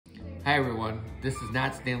Hi everyone, this is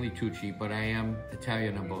not Stanley Tucci, but I am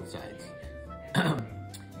Italian on both sides.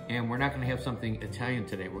 And we're not gonna have something Italian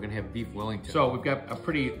today, we're gonna have beef Wellington. So we've got a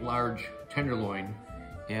pretty large tenderloin,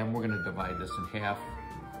 and we're gonna divide this in half.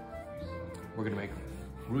 We're gonna make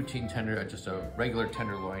routine just a regular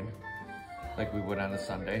tenderloin, like we would on a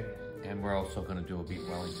Sunday. And we're also gonna do a beef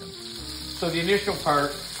Wellington. So the initial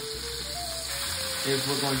part is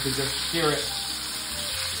we're going to just sear it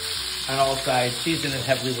on all sides, season it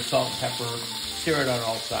heavily with salt and pepper, sear it on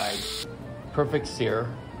all sides. Perfect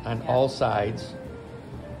sear on all sides.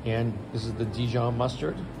 And this is the Dijon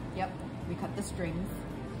mustard. Yep, we cut the strings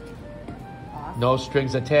off. No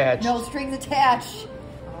strings attached. No strings attached.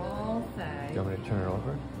 All sides. Do you want me to turn it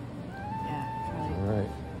over? Yeah, try.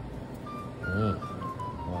 All right.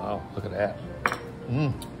 Wow, look at that.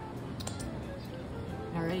 Mmm.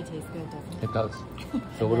 Already tastes good, doesn't it? It does.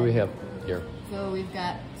 So what do we have here? So we've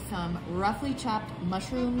got some roughly chopped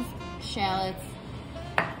mushrooms, shallots.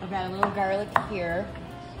 I've got a little garlic here.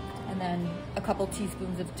 And then a couple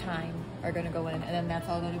teaspoons of thyme are gonna go in, and then that's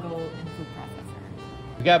all gonna go in the food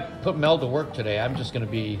processor. We got to put Mel to work today. I'm just gonna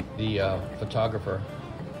be the photographer.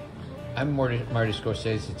 I'm Marty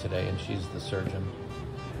Scorsese today, and she's the surgeon.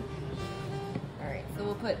 All right, so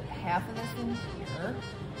we'll put half of this in here.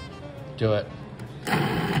 Do it.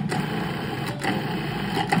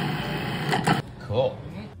 Cool.